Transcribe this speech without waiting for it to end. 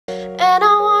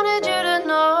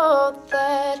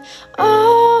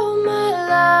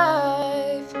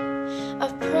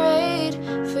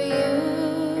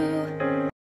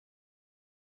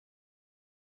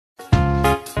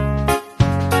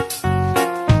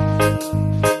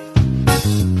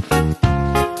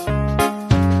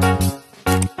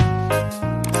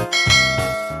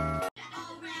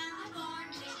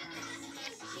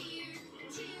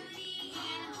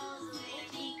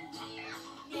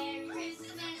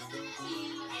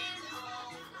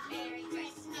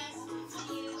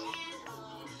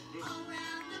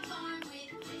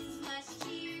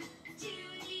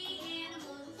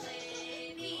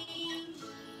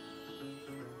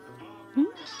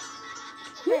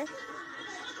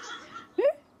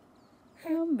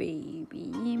Oh, baby,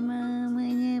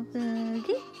 mamanya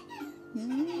pergi.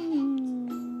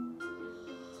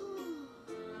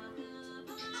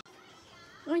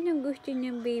 Anong gusto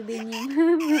niyang baby ni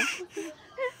mama?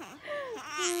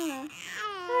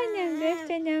 Anong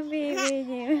gusto niyang baby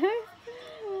ni mama?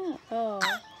 Oh,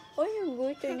 anong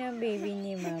gusto niyang baby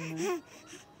ni mama?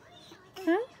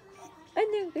 Ha?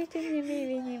 Anong gusto niyang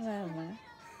baby ni mama?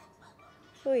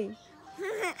 Uy.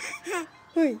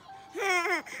 Uy. Uy.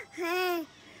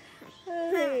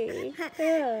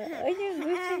 Anong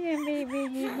gusto niyang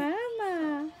baby ni mama?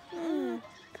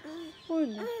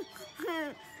 Uno.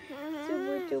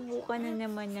 Subo-subo ka na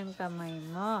naman ng kamay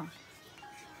mo.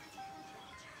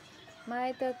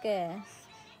 Maitoke.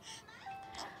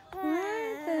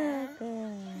 Maitoke.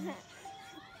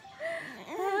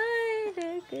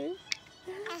 Maitoke.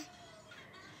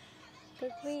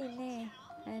 Kakuy ne.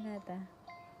 Ano ta?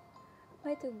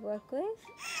 Maitoke kakuy?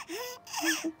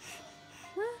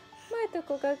 Ha?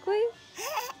 Maitoke kakuy?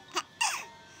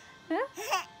 Ha?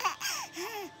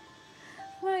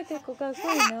 Maitoke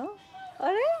kakuy no? あ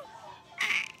れ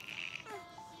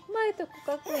前とこ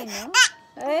かっこいいの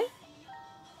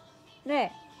ね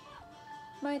え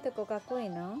前とこかっこいい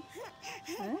の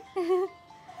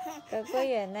かっこい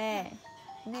いよね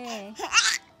ねえ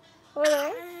あれあ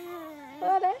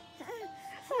れ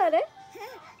あれ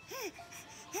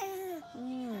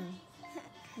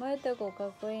前とこか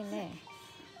っこいいね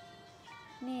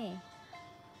ね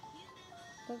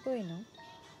えかっこいいの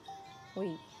お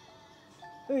い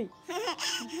おい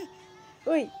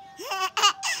おい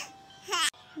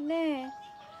ねえ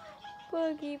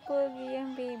pogi-pogi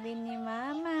yang baby ni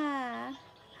mama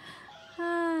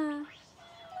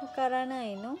わからな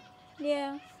いの日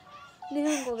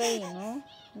本語がいいの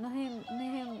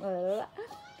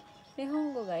日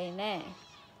本語がいいね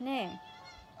ね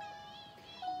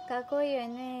えかっこいいよ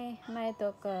ね前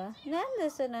とかなんで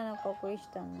そんなのかっこいいし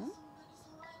たの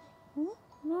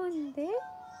なんで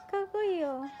かっこいい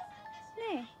よね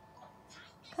え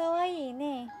かわいい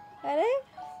ねあれ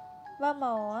マ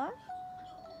マは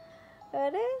あ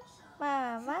れ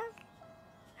マ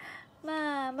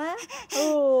マ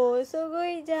おーすご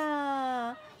いじ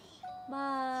ゃん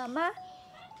ママ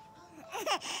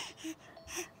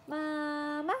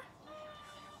マママ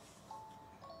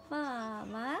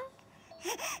マ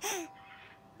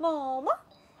モモあ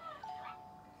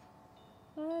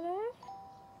れ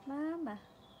ママ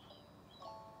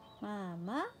マ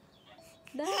マ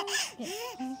大好き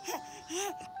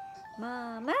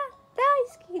ママ大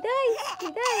好き大好き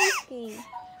大好き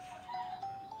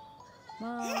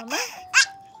ママ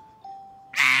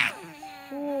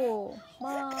おーマ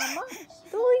マ大好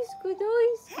き大好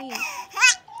き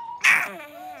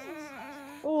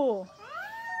おー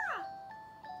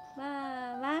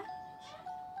ママ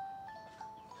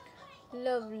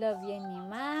love love yan ni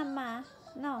mama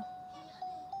no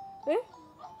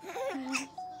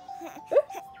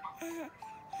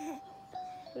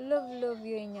love love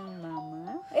yan yung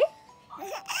mama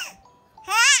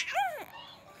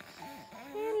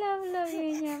love love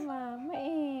yan yung mama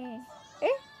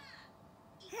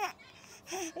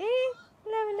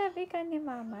love love ikaw ni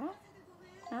mama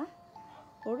ha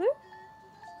ore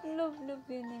love love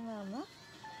yan ni mama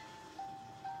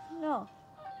no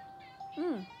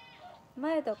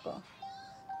前どこあ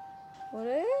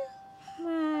れ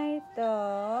前と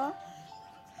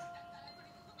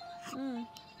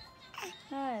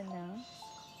ano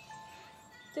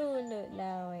tulog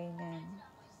laway nan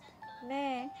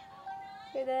ne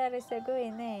yudari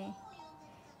sagoy ne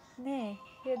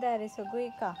yudari sagoy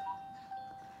ka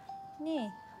ne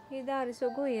yudari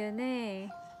sagoyよね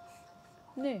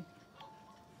ね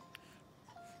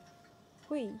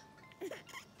ほい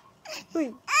ほ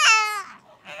い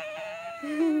ほ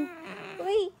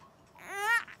い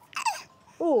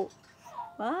お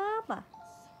ママ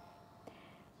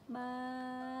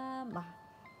ママ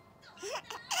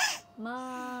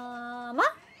ママ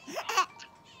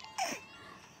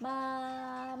ママ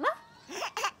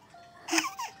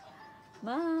マ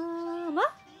マ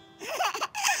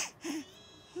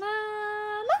ママ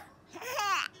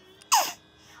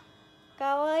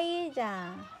かわいいじ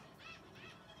ゃん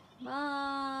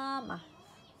ママ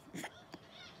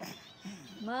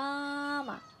マ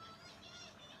マ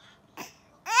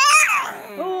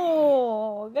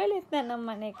oh galit na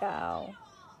naman ikaw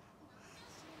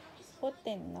怒っ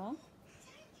てんの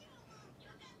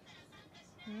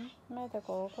まだ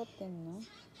こ怒ってんの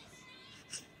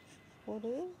お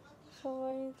るか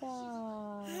わいいじゃん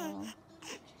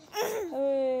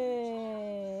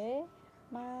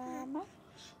マママ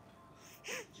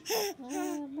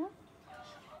マ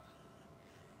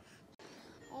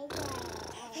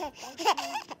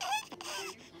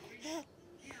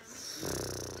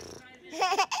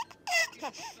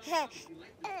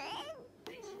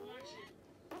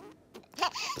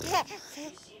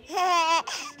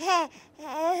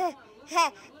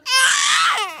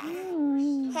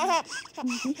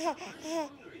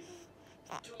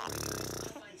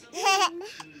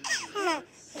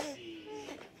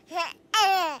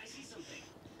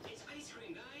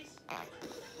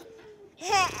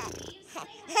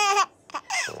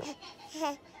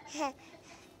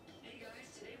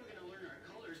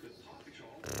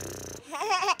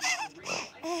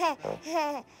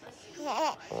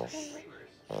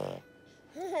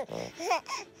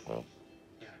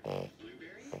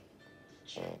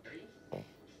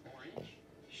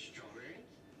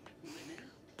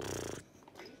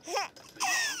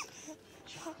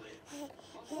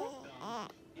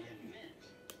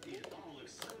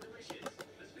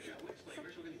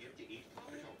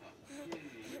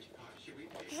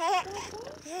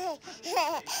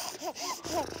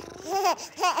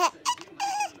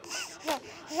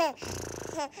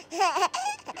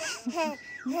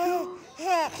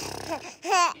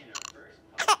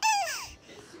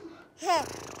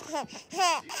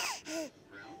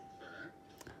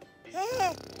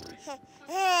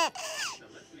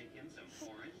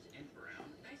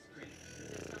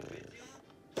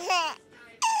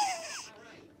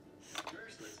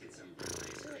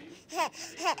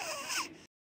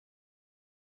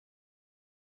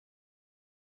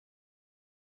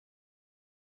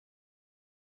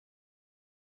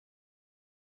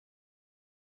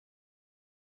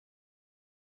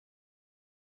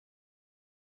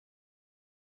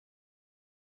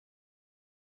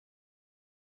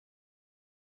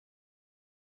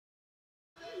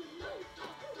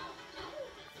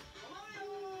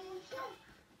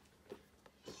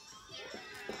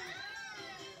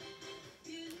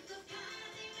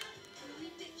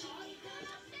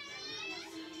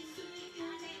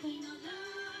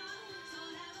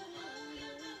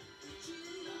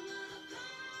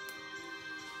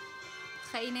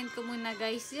Kainin ko muna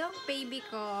guys yung baby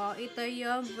ko. Ito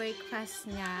yung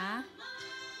breakfast niya.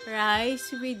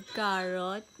 Rice with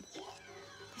carrot.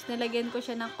 Tapos nalagyan ko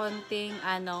siya ng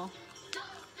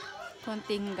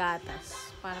konting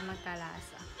gatas para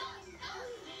magkalasa.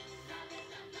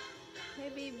 Hey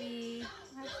baby.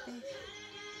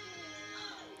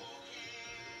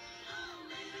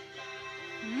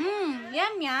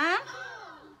 Yum yum.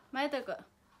 Mata ko.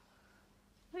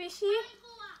 Oishii?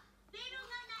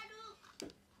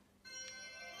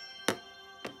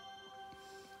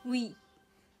 Ui,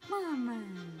 mama,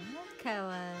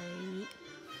 kawaii.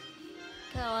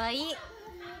 Kawaii.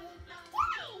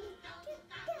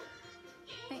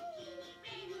 Hai.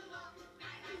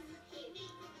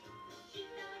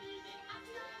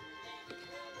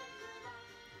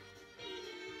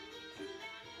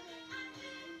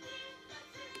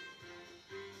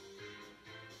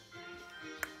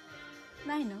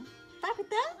 Nai no?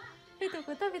 Tabeta? Ito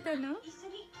ko tabeta no?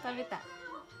 Tabeta.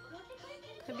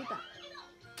 Tabeta.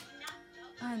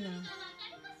 Ano?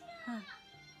 Ha?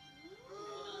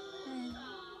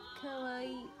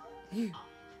 Kawaii.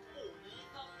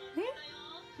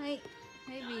 Hi.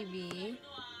 Hi, baby.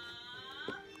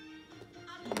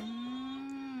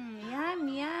 Yum,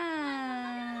 yum.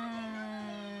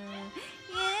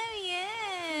 Yum,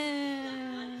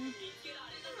 yum.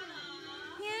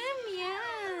 Yum,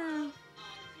 yum.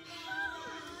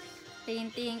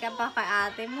 Tingin-tingin ka pa kay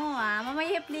ate mo, ha?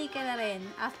 Mamaya play ka na rin.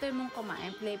 After mong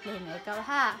kumain, play na ikaw,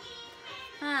 ha?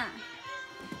 Ha?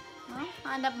 Oh,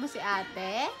 hanap mo si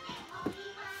ate?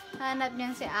 Hanap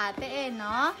niyan si ate,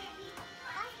 no?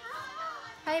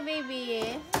 Hi,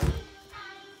 baby.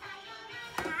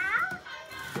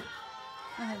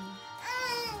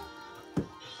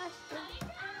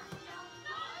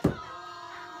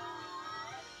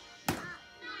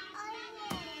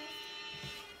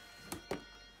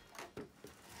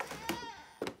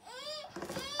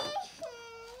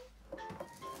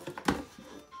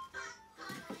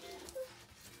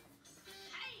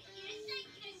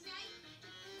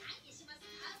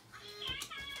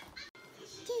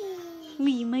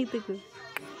 Wih, mai tuh.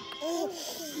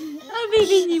 Ah,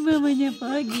 baby ni mamanya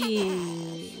pagi.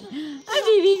 Ah,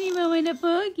 baby ni mamanya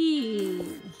pagi.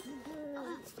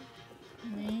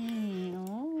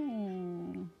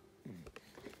 Oh.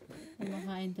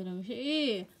 Kumakain talaga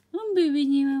siya. Ang baby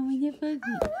ni mamanya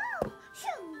pagi.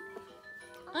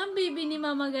 Ang baby ni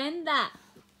mama ganda.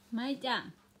 Mai-chan.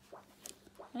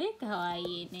 Ay,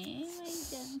 kawaii ne.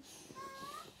 Mai-chan.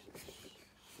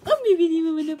 Ang baby ni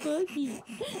mama na pagi.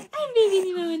 Ang baby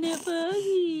ni mama na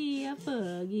pagi.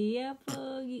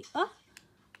 Pagi. Oh,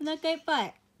 nakay pa.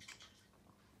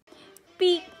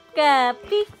 Pika,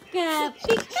 pika,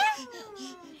 pika.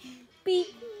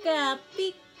 Pika,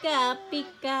 pika,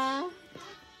 pika.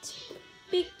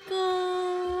 Pika.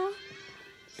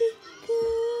 Pika.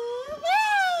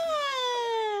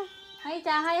はいじ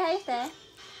ゃあ、はいはいして。は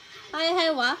いはい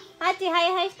はハチ、は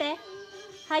いはいして。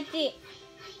ハチ。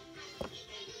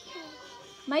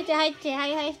マイちゃん、ハチ、は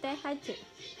いはいして。ハチ。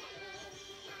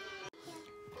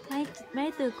マ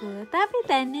イトくん、食べ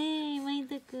たね。マイ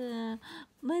トくん。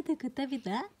マイトくん食べ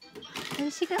た？美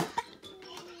味しかった。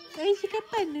美味しかっ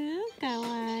たね。か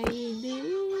わいいね。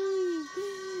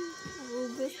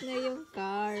Ubus na yung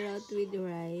carrot with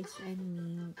rice and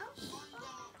milk.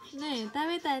 ねえ、食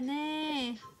べた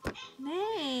ね。ね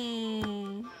え。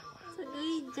So,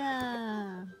 good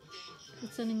job.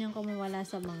 Gusto ninyang kumawala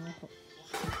sa bangko.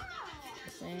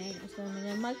 Kasi gusto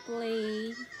ninyang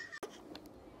mag-play.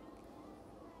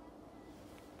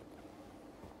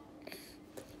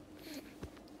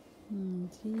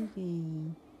 Sige.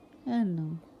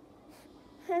 Ano?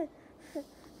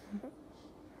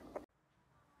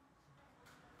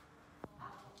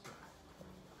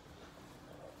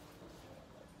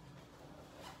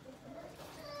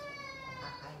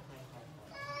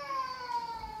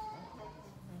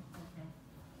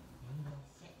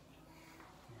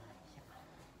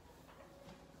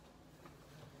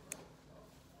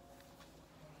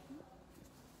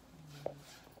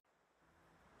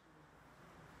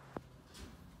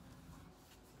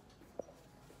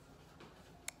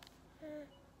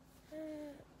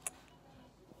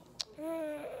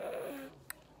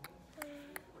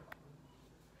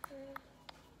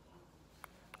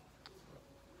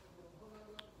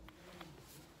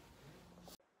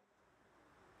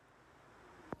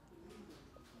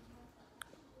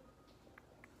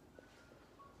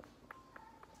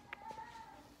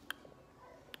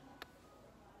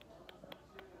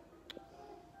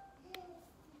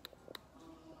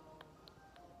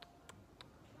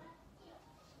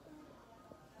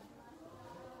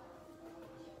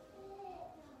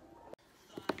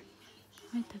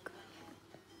 Ay, taga.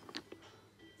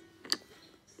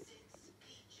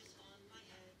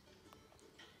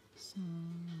 So,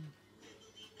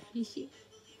 fishy.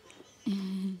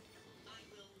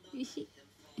 Fishy.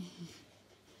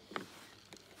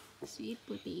 Sweet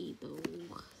potato.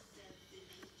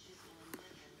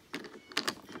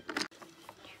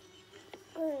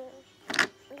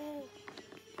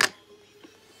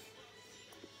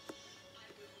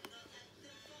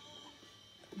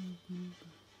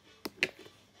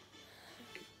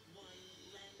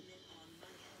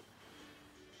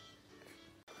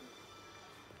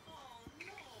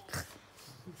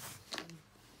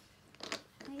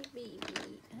 Hi, baby.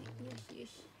 Hi, yes,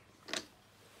 yes.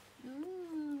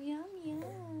 Yum, yum.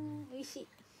 おいしい。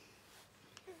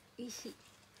おいしい。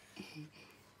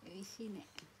おいしいね。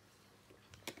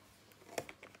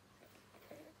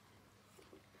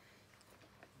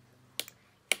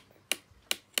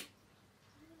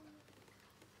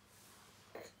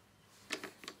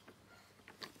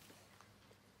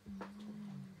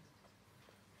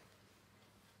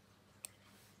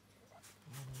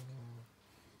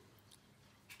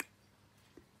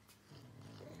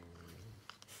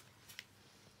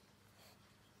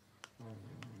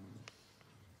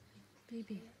ベイ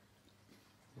ビー。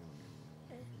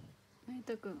マイ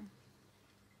トくん。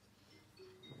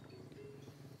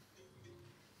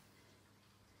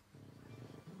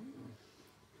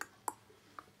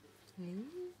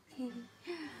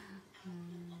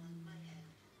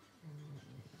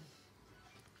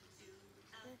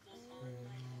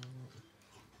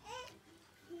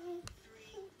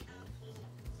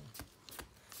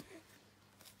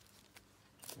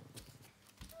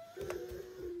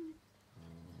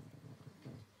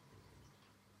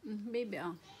ベイビー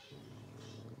あ。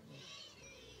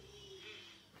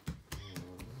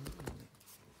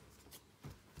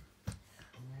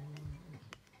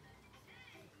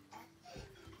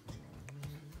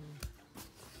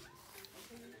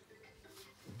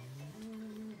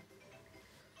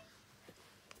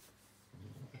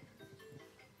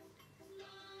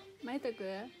マイトく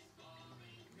ん。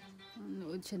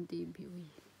Nanood siyang TV. Uy.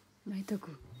 Maito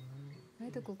ko.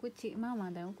 Maito ko kuchi.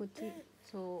 Mama daw kuchi.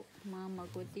 So, mama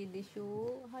kuchi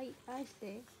desho. Hai,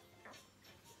 ashite.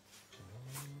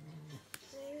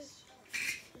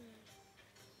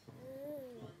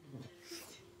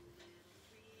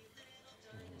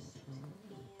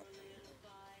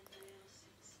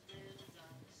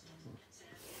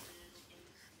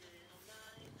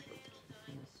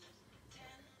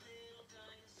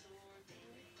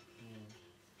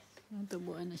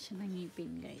 Natubuan na siya ng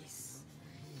ngipin, guys.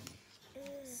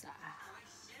 Sa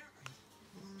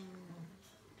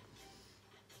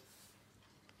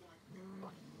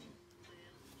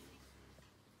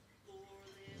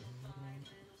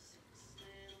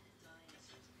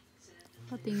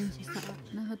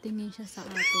Nakatingin siya sa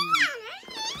atin.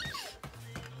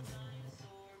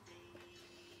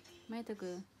 May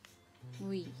toku.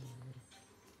 Uy.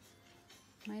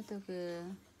 May toku.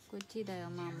 Kochi da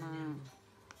yo, mama.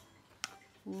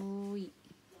 Uy.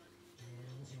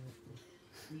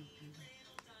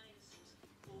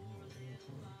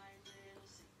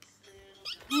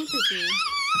 May toku.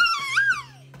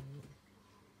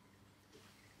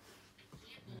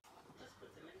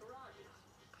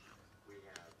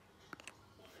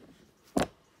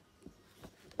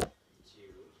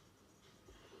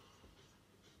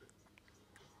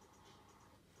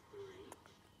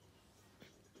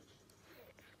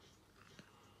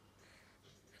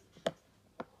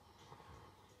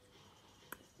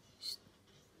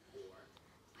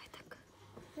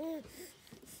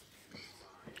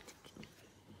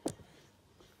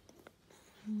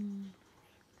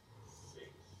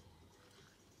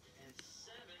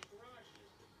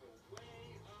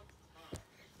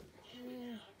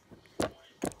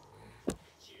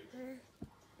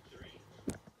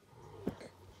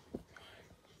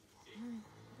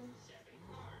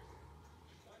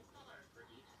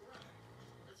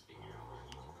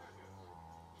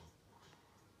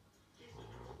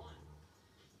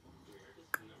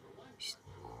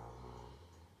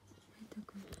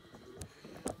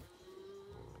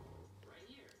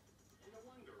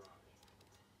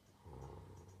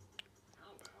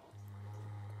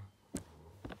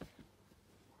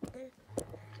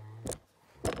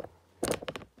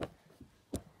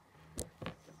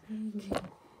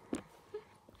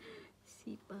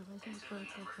 Sipa ka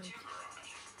pa.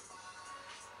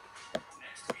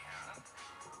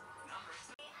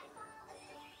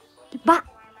 Ba!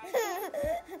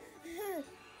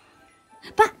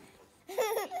 Ba!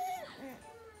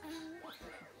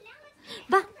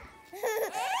 Ba! Ba!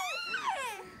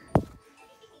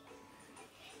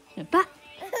 Ba!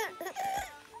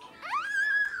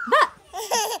 Ba!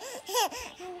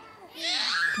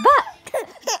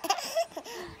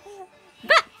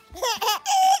 Ba!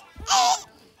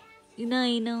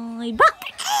 Inay, ba!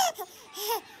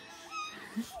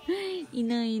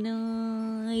 Inay,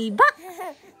 ba!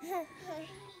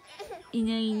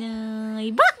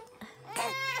 Inay, ba!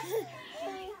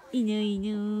 Inay,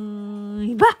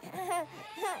 ba!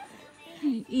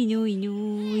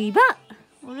 Inay, ba!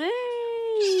 Hooray!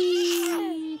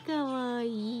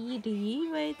 Kawaii, di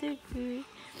ba ito?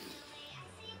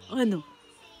 Ano?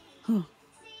 Huh?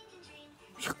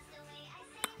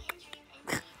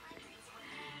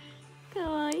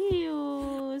 Kawaii yo.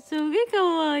 Sugi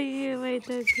kawaii ba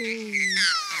ito?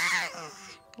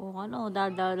 O ano,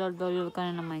 dal ka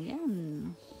na naman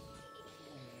yan.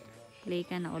 Play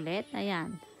ka na ulit.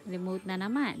 Ayan, remote na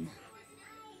naman.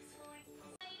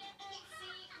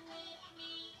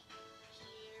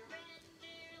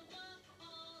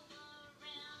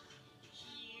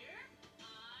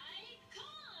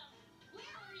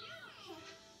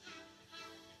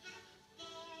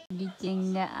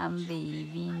 Gising na ang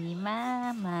baby ni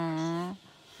mama.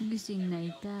 Gising na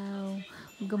ikaw.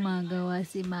 Gumagawa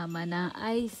si mama ng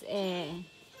ice eh.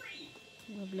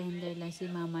 Blender lang si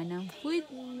mama ng food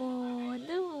mo.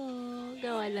 No.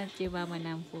 Gawa lang si mama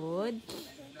ng food.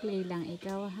 Play lang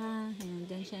ikaw ha.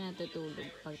 Hanggang siya natutulog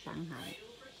pag tanghal.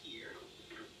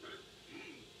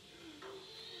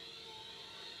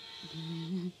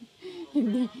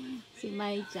 Hindi. Si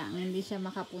Mai-chan, hindi siya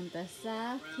makapunta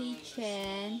sa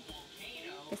kitchen.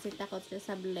 Kasi takot siya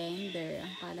sa blender.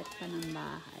 Ang kalat pa ng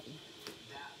bahay.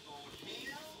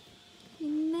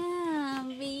 Na,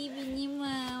 baby ni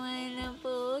mama na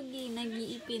pogi.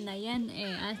 Nag-iipin na yan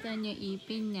eh. Asan yung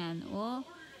ipin yan? Oh,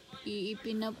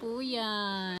 iipin na po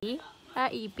yan.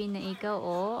 Ipin na ikaw.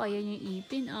 Oh, ayan yung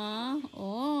ipin.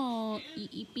 Oh,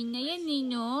 iipin na yan eh,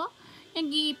 no?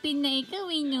 Nag-iipin na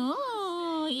ikaw eh, no?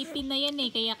 Ipin na yan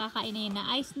eh. Kaya kakain na yan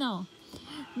na ice, no?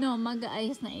 No,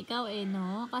 mag-ice na ikaw eh,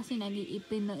 no? Kasi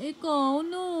nag-iipin na ikaw,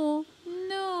 no?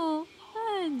 No.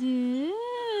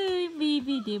 Aday,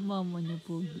 baby di mama na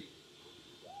pogi.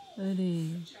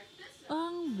 Aray.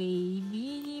 Ang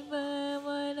baby ni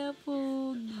mama na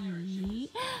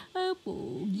pogi.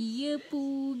 Pogi,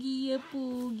 pogi,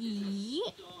 pogi.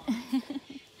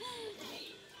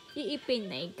 Iipin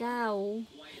na ikaw.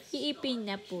 Iipin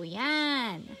na po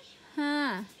yan.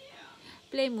 Ha?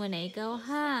 Play muna ikaw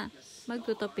ha.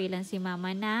 Magtutupi lang si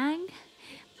mama ng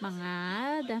mga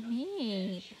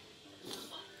damit.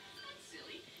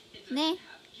 Ne?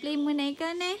 Play muna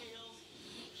ikaw, ne?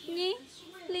 Ne?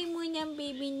 Play muna ang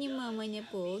baby ni mama niya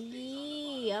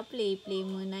pogi. Play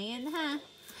muna yan ha.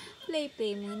 Play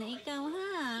muna ikaw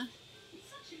ha.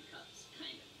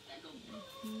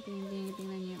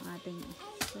 Tingnan niyo yung ating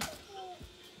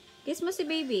Kiss mo si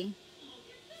baby.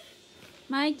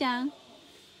 Mai-chan.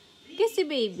 Kiss si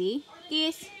baby.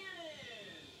 Kiss.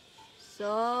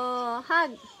 So,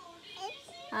 hug.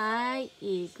 Hai,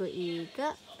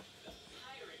 iko-iko.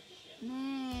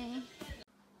 Ne.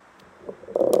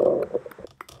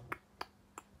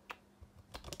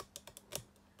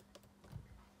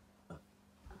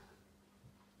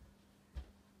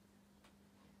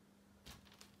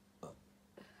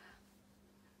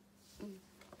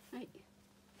 Hai.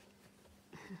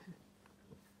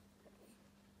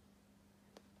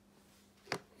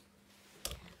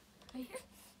 Hai.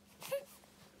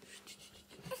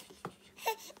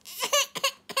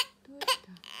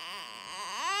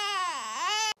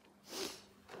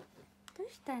どう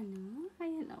したの？は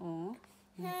やの？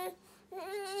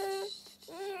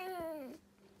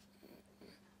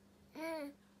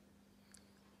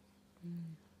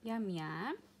やみ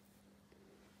や。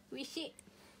おいしい。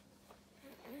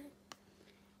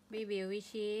ベビーおい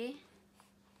しい。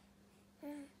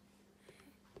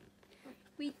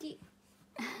おいしい。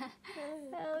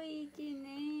おいしいね。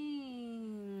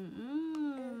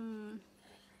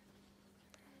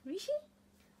おいしい。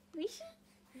おいしい。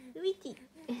おいしい。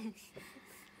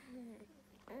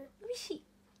おいしい。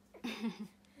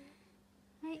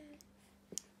はい。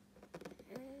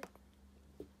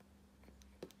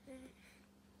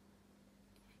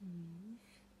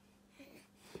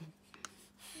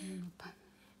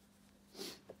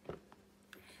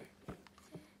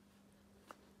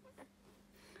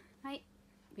はい、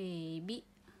ベイビー、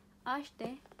ああし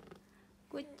て、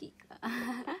こっち。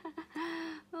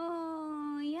お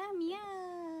ー、やみや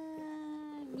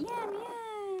ー、みやみやー。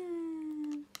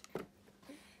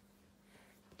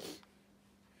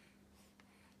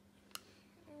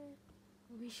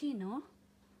おいしいの？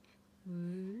うー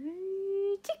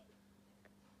ち、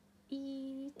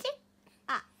いち、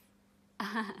あ、あ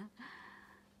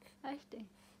して。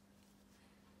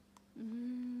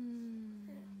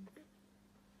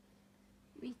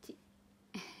おいしい。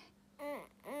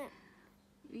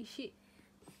おいしい。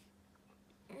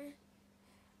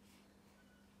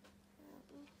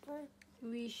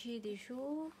おいしいでし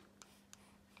ょ。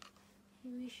お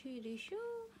いしいでしょ。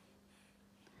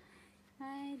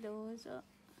はい、どうぞ。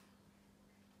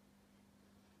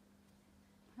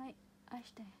はい、あ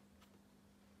して。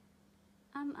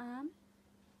あんあん。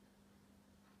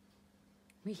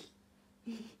うい。あ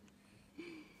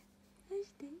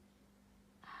して。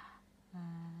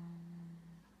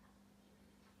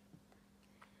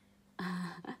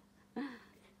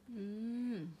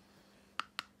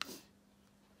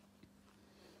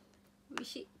おい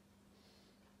しい。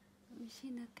おいし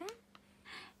いのか？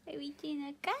おいしい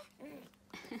のか？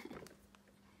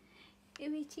お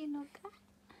いしいのか？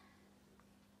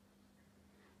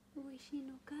おいしい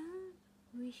のか？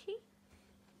おいしい？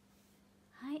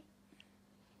はい。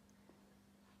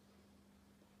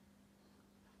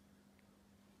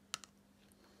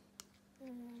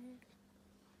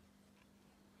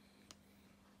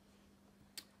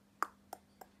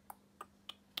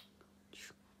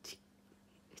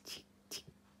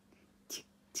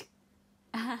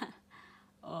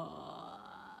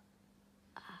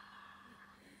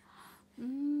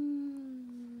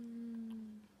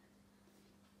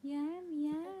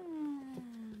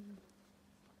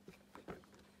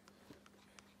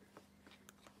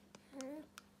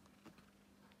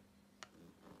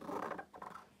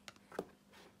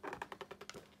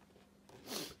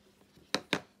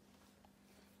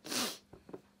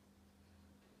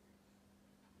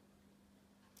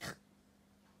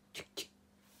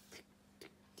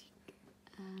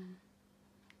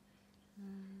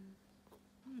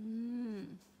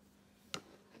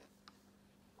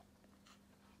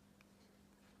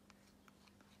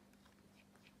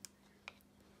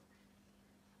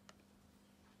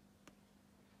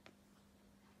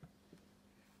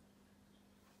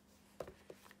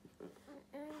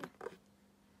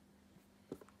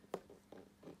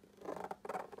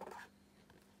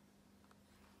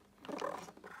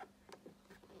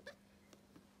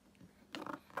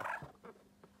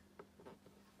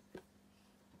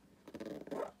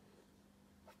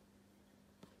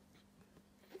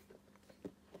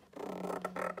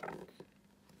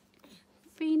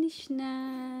Finish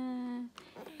na.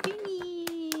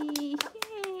 Finish.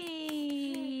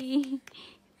 Yay.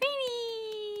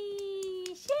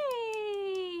 Finish.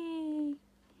 Yay.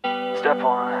 Step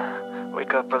 1,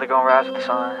 wake up early, gonna rise with the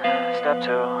sun. Step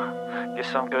 2, get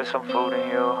some good, some food in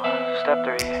you. Step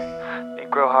 3,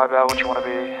 think real hard about what you wanna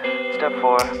be. Step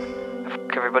 4,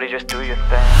 everybody just do your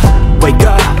thing. Wake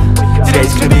up,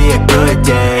 today's gonna be a good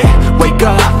day. Wake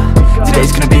up,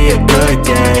 today's gonna be a good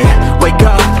day. Wake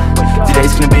up,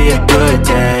 today's gonna be a good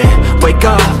day. Wake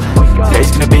up,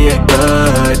 today's gonna be a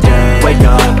good day. Wake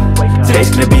up, today's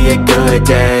gonna be a good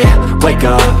day. Wake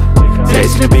up,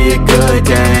 today's gonna be a good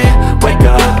day. Wake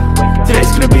up,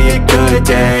 today's gonna be a good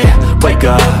day. Wake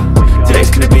up, today's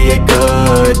gonna be a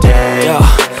good day. Yo,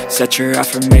 set your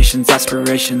affirmations,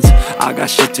 aspirations. I got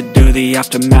shit to do, the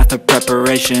aftermath of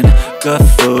preparation. Good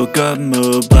food, good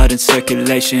mood, blood in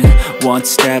circulation. One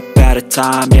step at a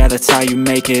time, yeah, that's how you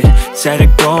make it. Set a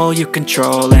goal you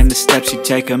control and the steps you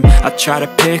take them. I try to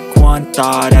pick one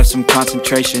thought, have some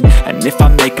concentration. And if I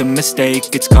make a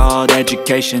mistake, it's called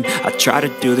education. I try to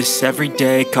do this every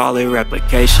day, call it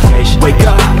replication. Wake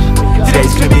up,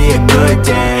 today's gonna be a good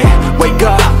day. Wake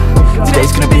up,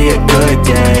 today's gonna be a good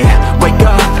day. Wake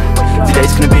up,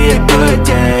 today's gonna be a good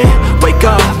day. Wake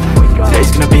up,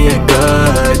 today's gonna be a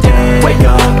good day. Wake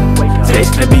up,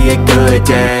 today's gonna be a good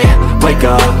day. Wake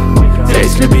up,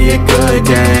 today's gonna be a good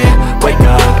day. Wake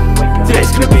up,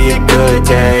 today's gonna be a good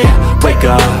day. Wake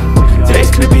up,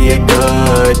 today's gonna be a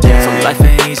good day. So life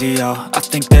ain't easy, yo, I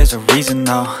think there's a reason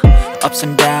though. Ups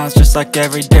and downs, just like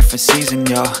every different season,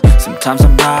 yo. Sometimes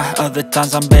I'm high, other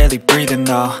times I'm barely breathing,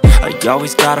 though. I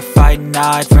always gotta fight and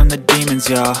hide from the demons,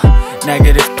 yo.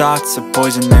 Negative thoughts are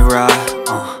poison, they rot,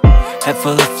 Head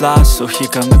full of flies, so here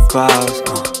come the clouds,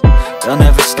 They'll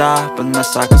never stop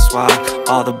unless I can swap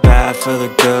all the bad for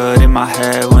the good in my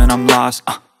head when I'm lost,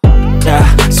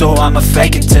 Yeah, so I'ma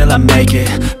fake it till I make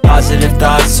it. Positive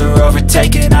thoughts are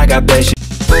overtaken, I got patience.